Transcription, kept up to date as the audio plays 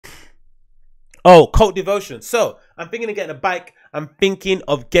Oh, cult devotion. So I'm thinking of getting a bike. I'm thinking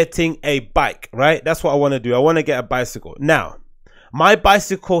of getting a bike, right? That's what I want to do. I want to get a bicycle. Now, my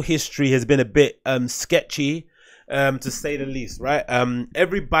bicycle history has been a bit sketchy, to say the least, right?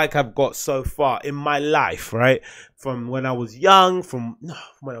 Every bike I've got so far in my life, right, from when I was young, from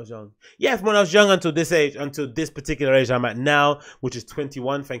when I was young until this age, until this particular age I'm at now, which is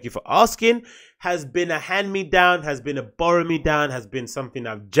 21. Thank you for asking. Has been a hand-me-down, has been a borrow-me-down, has been something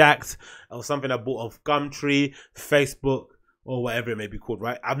I've jacked, or something I bought off Gumtree, Facebook, or whatever it may be called,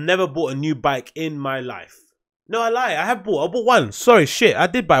 right? I've never bought a new bike in my life. No, I lie. I bought one. Sorry, shit. I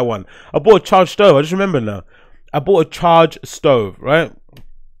did buy one. I bought a charged stove. I just remember now. I bought a charged stove, right?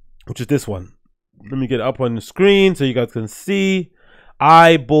 Which is this one. Let me get it up on the screen so you guys can see.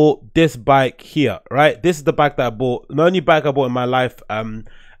 I bought this bike here, right? This is the bike that I bought. The only bike I bought in my life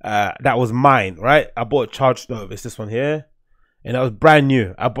that was mine, right? I bought a charged stove. It's this one here. And that was brand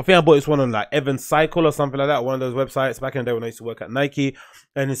new. I think I bought this one on like Evans Cycle or something like that. One of those websites back in the day when I used to work at Nike.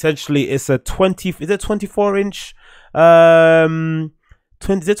 And essentially it's a 24 inch?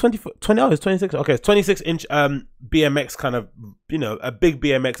 20, is it 24? 20, oh, it's 26. Okay, it's 26 inch BMX kind of, you know, a big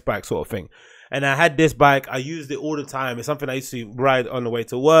BMX bike sort of thing. And I had this bike. I used it all the time. It's something I used to ride on the way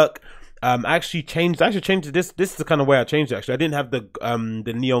to work. I actually changed it. This is the kind of way I changed it. Actually, I didn't have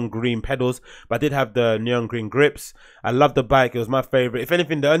the neon green pedals, but I did have the neon green grips. I loved the bike. It was my favorite. If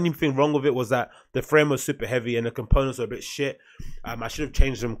anything, the only thing wrong with it was that the frame was super heavy and the components were a bit shit. I should have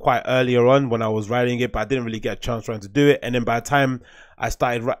changed them quite earlier on when I was riding it, but I didn't really get a chance trying to do it. And then by the time I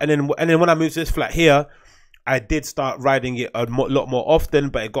started, and then when I moved to this flat here, I did start riding it a lot more often,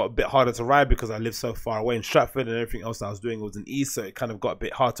 but it got a bit harder to ride because I live so far away in Stratford and everything else I was doing was in East, so it kind of got a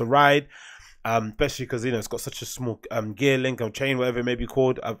bit hard to ride, especially because, you know, it's got such a small gear link or chain, whatever it may be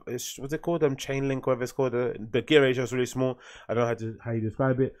called. What's it called? Chain link, whatever it's called. The gear ratio is really small. I don't know how you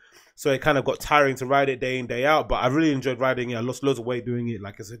describe it. So it kind of got tiring to ride it day in, day out, but I really enjoyed riding it. I lost loads of weight doing it.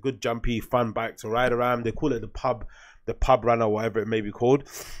 Like, it's a good jumpy, fun bike to ride around. They call it the pub runner, whatever it may be called.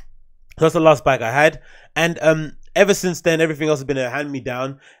 That's the last bike I had, and ever since then everything else has been a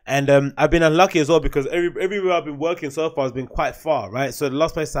hand-me-down, and I've been unlucky as well because everywhere I've been working so far has been quite far, right? So the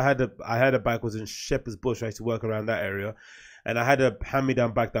last place I had a bike was in Shepherd's Bush. I used to work around that area, and I had a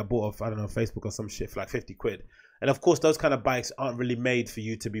hand-me-down bike that I bought off, I don't know, Facebook or some shit for like 50 quid. And of course those kind of bikes aren't really made for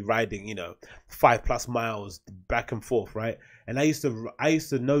you to be riding, you know, 5+ miles back and forth, right? And I used to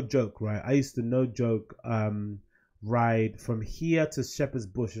no joke, right? I used to no joke ride from here to Shepherd's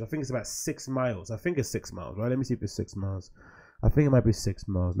Bush. I think it's about 6 miles. I think it's 6 miles, right? Let me see if it's 6 miles. I think it might be 6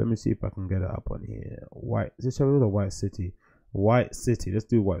 miles. Let me see if I can get it up on here. Is it Shepherd or White City? White City. Let's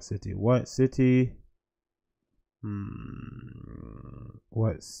do White City. White City.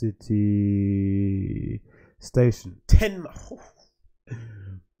 White City Station. 10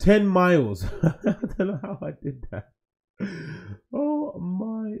 miles. I don't know how I did that. Oh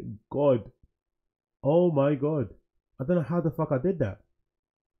my god. Oh my god. I don't know how the fuck I did that.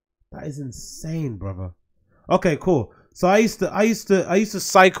 That is insane, brother. Okay, cool. So I used to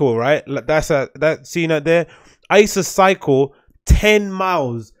cycle, right? See that there? I used to cycle 10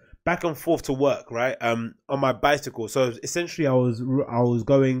 miles back and forth to work, right? On my bicycle. So essentially I was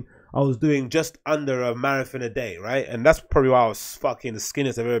doing just under a marathon a day, right? And that's probably why I was fucking the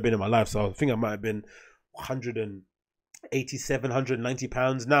skinniest I've ever been in my life. So I think I might have been 187, 190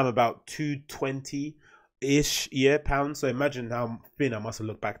 pounds. Now I'm about 220 ish pounds. So imagine how thin I must have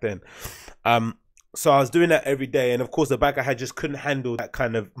looked back then. So I was doing that every day, and of course the bike I had just couldn't handle that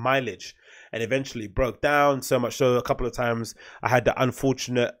kind of mileage, and eventually broke down, so much so a couple of times I had the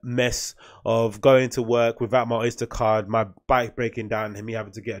unfortunate mess of going to work without my Oyster card, my bike breaking down, and me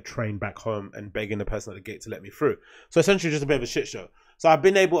having to get a train back home and begging the person at the gate to let me through. So essentially just a bit of a shit show. So I've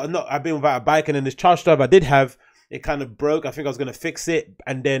been without a bike, and then this charge stove I did have, it kind of broke. I think I was going to fix it,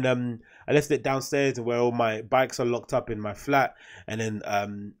 and then I left it downstairs where all my bikes are locked up in my flat, and then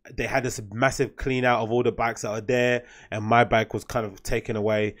they had this massive clean out of all the bikes that are there, and my bike was kind of taken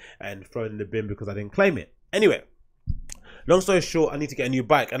away and thrown in the bin because I didn't claim it. Anyway, long story short, I need to get a new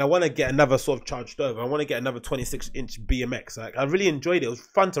bike, and I want to get another sort of charged stove. I want to get another 26-inch BMX. Like, I really enjoyed it. It was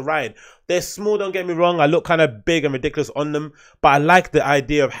fun to ride. They're small, don't get me wrong. I look kind of big and ridiculous on them, but I like the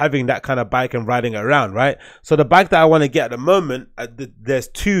idea of having that kind of bike and riding it around, right? So the bike that I want to get at the moment, there's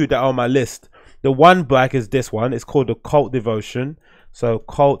two that are on my list. The one bike is this one. It's called the Cult Devotion. So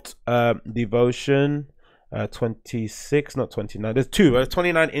Cult Devotion 26, not 29. There's two. There's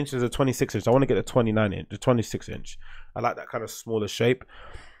 29 inches or 26 inch. I want to get the 29 inch, the 26 inch. I like that kind of smaller shape.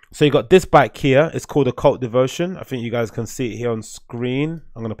 So you got this bike here. It's called the Cult Devotion. I think you guys can see it here on screen.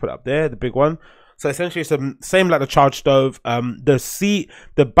 I'm going to put it up there, the big one. So essentially, it's the same like the charge stove. The seat,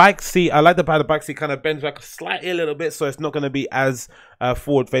 the bike seat, I like the bike seat kind of bends back slightly a little bit, so it's not going to be as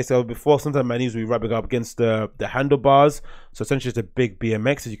forward facing before. Sometimes my knees will be rubbing up against the handlebars. So essentially, it's a big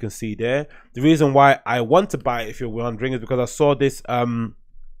BMX, as you can see there. The reason why I want to buy it, if you're wondering, is because I saw this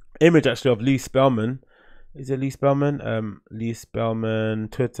image actually of Lee Spellman. Is it Lee Spellman? Lee Spellman,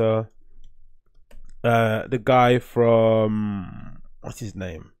 Twitter. The guy from, what's his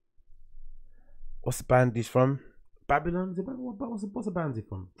name? What's the band he's from? Babylon? Is it Babylon? What's the band he's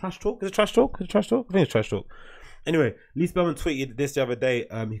from? Trash Talk? Is it Trash Talk? Is it Trash Talk? I think it's Trash Talk. Anyway, Lee Spellman tweeted this the other day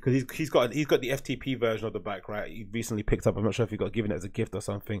because he's got the FTP version of the bike, right? He recently picked up. I'm not sure if he got given it as a gift or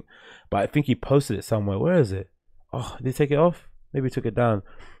something, but I think he posted it somewhere. Where is it? Oh, did he take it off? Maybe he took it down.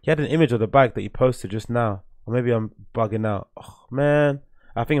 He had an image of the bike that he posted just now, or maybe I'm bugging out. Oh man,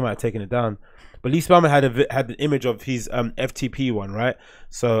 I think he might have taken it down. But Lee Spellman had an image of his FTP one, right?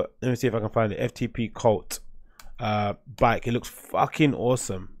 So let me see if I can find the FTP Colt bike. It looks fucking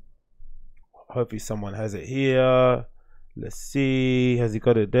awesome. Hopefully someone has it here. Let's see. Has he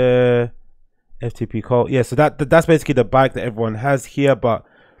got it there? FTP Colt. Yeah, so that's basically the bike that everyone has here, but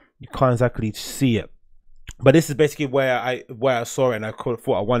you can't exactly see it. But this is basically where I saw it and I thought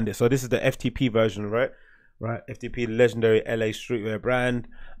I wanted it. So this is the FTP version, right? Right, FTP, legendary LA streetwear brand.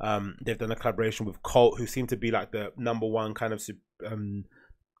 They've done a collaboration with Colt, who seem to be like the #1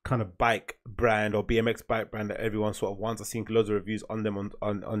 kind of bike brand or BMX bike brand that everyone sort of wants. I've seen loads of reviews on them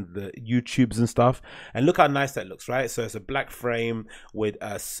on the YouTubes and stuff. And look how nice that looks, right? So it's a black frame with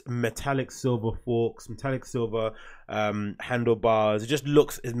metallic silver forks, metallic silver handlebars. It just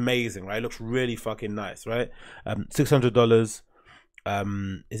looks amazing, right? It looks really fucking nice, right? $600.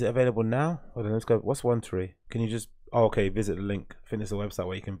 Is it available now? Hold on, let's go. What's one tree? Can you just okay, visit the link. I think it's a website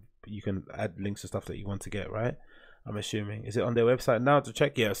where you can add links to stuff that you want to get, right? I'm assuming. Is it on their website now to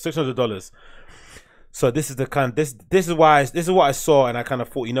check? Yeah, $600. So this is the kind this is what I saw, and I kind of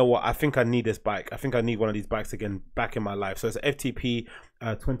thought, you know what, I think I need this bike. I think I need one of these bikes again back in my life. So it's an FTP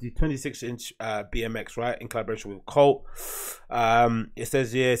 26-inch BMX, right, in collaboration with Colt. It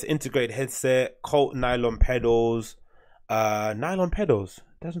says here it's integrated headset, Colt nylon pedals. Nylon pedals.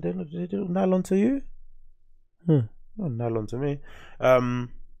 Doesn't they do nylon to you? Not nylon to me.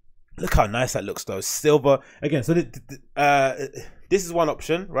 Look how nice that looks though. Silver again. So this is one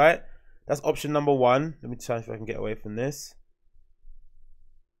option, right? That's option number one. Let me try if I can get away from this.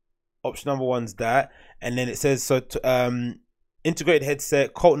 Option number one's that, and then it says so. Integrated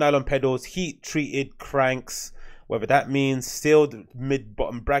headset, Colt nylon pedals, heat treated cranks, whatever that means. Sealed mid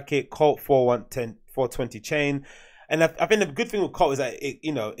bottom bracket, Colt 420 chain. And I think the good thing with Colt is that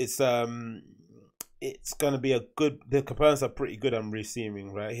it's gonna be a good. The components are pretty good. I'm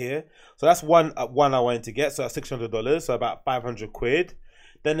receiving right here. So that's one I wanted to get. So that's $600. So about 500 quid.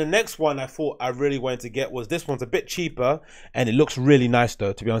 Then the next one I thought I really wanted to get was this one's a bit cheaper and it looks really nice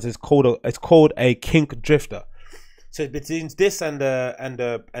though. To be honest, it's called a KINK drifter. So it's between this and the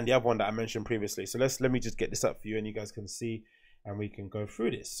other one that I mentioned previously. So let me just get this up for you and you guys can see. And we can go through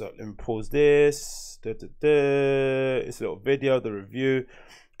this. So let me pause this. It's a little video, the review.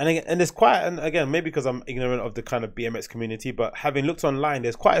 And again, there's quite, and again, maybe because I'm ignorant of the kind of BMX community, but having looked online,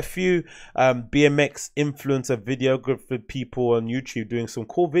 there's quite a few BMX influencer videographer people on YouTube doing some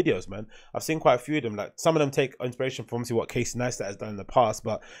cool videos, man. I've seen quite a few of them. Like some of them take inspiration from what Casey Neistat has done in the past,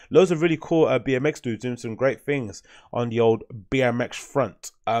 but loads of really cool BMX dudes doing some great things on the old BMX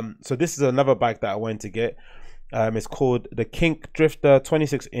front. So this is another bike that I wanted to get. It's called the KINK Drifter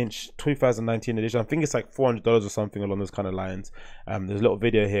 26-inch 2019 edition. I think it's like $400 or something along those kind of lines. There's a little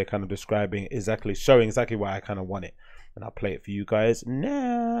video here kind of describing showing exactly why I kind of want it, and I'll play it for you guys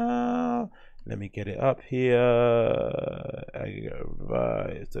now. Let me get it up here.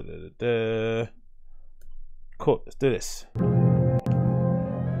 Right. Cool, let's do this.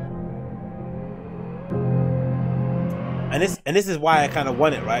 And this is why I kind of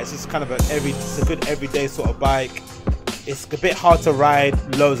want it, right? It's just kind of it's a good everyday sort of bike. It's a bit hard to ride,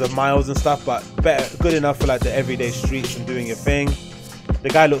 loads of miles and stuff, but good enough for like the everyday streets and doing your thing. The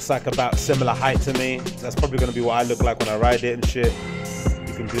guy looks like about similar height to me. That's probably gonna be what I look like when I ride it and shit.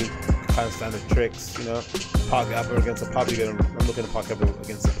 You can do kind of standard tricks, you know. Park it up against I'm looking to park up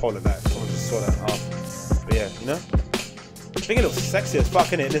against a pole like that. Someone just saw that off. But yeah, you know. I think it looks sexy as fuck,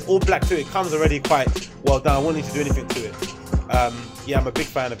 innit? And it's all black too. It comes already quite well done. I won't need to do anything to it. Yeah, I'm a big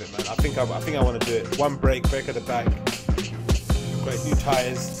fan of it, man. I think I want to do it. One brake at the back. Great new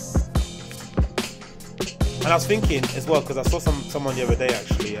tires. And I was thinking as well, because I saw someone the other day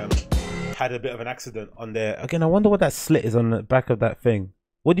actually had a bit of an accident on there. Again, I wonder what that slit is on the back of that thing.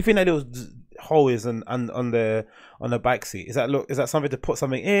 What do you think that it was? holes on the back seat? Is that something to put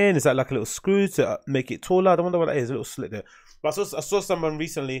something in? Is that like a little screw to make it taller? I don't wonder what that is. A little slit there. But I saw someone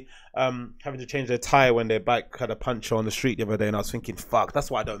recently having to change their tire when their bike had a puncture on the street the other day, and I was thinking, fuck, that's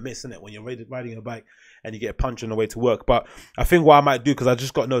why I don't miss, isn't it? When you're riding a bike and you get a punch on the way to work. But I think what I might do, because I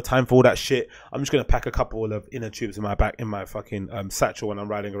just got no time for all that shit, I'm just gonna pack a couple of inner tubes in my fucking satchel when I'm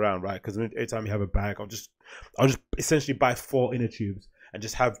riding around, right? Because every time you have a bag, I'll just essentially buy 4 inner tubes and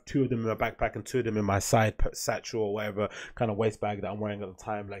just have 2 of them in my backpack and 2 of them in my side satchel or whatever kind of waist bag that I'm wearing at the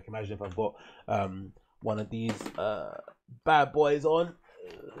time. Like, imagine if I've got one of these bad boys on.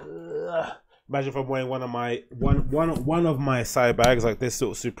 Imagine if I'm wearing one of my side bags, like this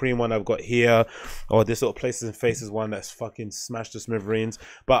little Supreme one I've got here, or this little Places and Faces one that's fucking smashed to smithereens.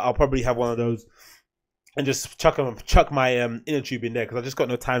 But I'll probably have one of those and just chuck my inner tube in there, because I just got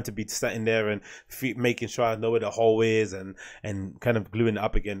no time to be sitting there and making sure I know where the hole is and kind of gluing it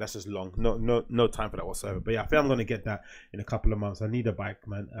up again. That's just long. No time for that whatsoever. But yeah, I think I'm gonna get that in a couple of months. I need a bike,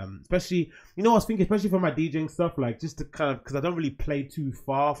 man. Especially, you know, I was thinking, especially for my DJing stuff, like just to kind of, because I don't really play too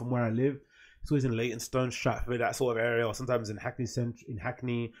far from where I live. It's always in Leytonstone, Stratford, that sort of area, or sometimes in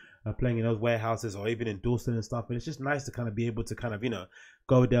Hackney, playing in those warehouses, or even in Dawson and stuff. And it's just nice to kind of be able to kind of, you know,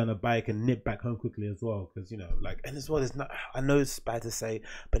 go down a bike and nip back home quickly as well, because, you know, like, and as well, there's not, I know it's bad to say,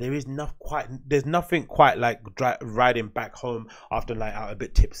 but there's nothing quite like riding back home after night out a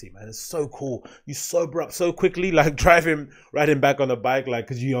bit tipsy, man. It's so cool. You sober up so quickly, like riding back on a bike, like,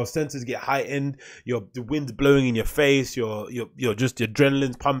 because your senses get heightened, the wind's blowing in your face, your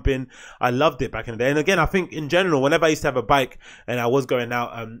adrenaline's pumping. I loved it back in the day. And again, I think in general, whenever I used to have a bike and I was going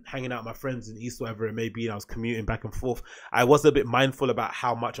out hanging out with my friends in East, whatever it may be, and I was commuting back and forth, I was a bit mindful about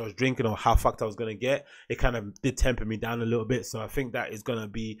how much I was drinking or how fucked I was going to get. It kind of did temper me down a little bit. So I think that is going to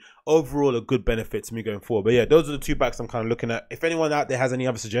be overall a good benefit to me going forward. But yeah, those are the 2 bikes I'm kind of looking at. If anyone out there has any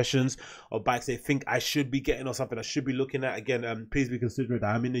other suggestions or bikes they think I should be getting or something I should be looking at, again, please be considerate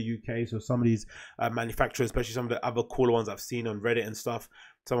that I'm in the UK. So some of these manufacturers, especially some of the other cooler ones I've seen on Reddit and stuff,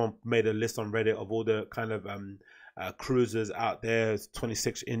 someone made a list on Reddit of all the kind of cruisers out there,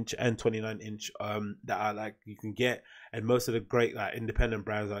 26-inch and 29-inch that are like you can get, and most of the great like independent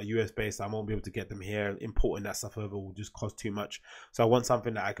brands are US based. I won't be able to get them here. Importing that stuff over will just cost too much. So I want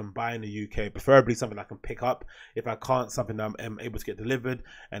something that I can buy in the UK, preferably something I can pick up. If I can't, something that I'm able to get delivered,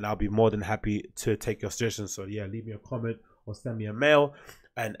 and I'll be more than happy to take your suggestions. So yeah, leave me a comment or send me a mail,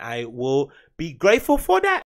 and I will be grateful for that.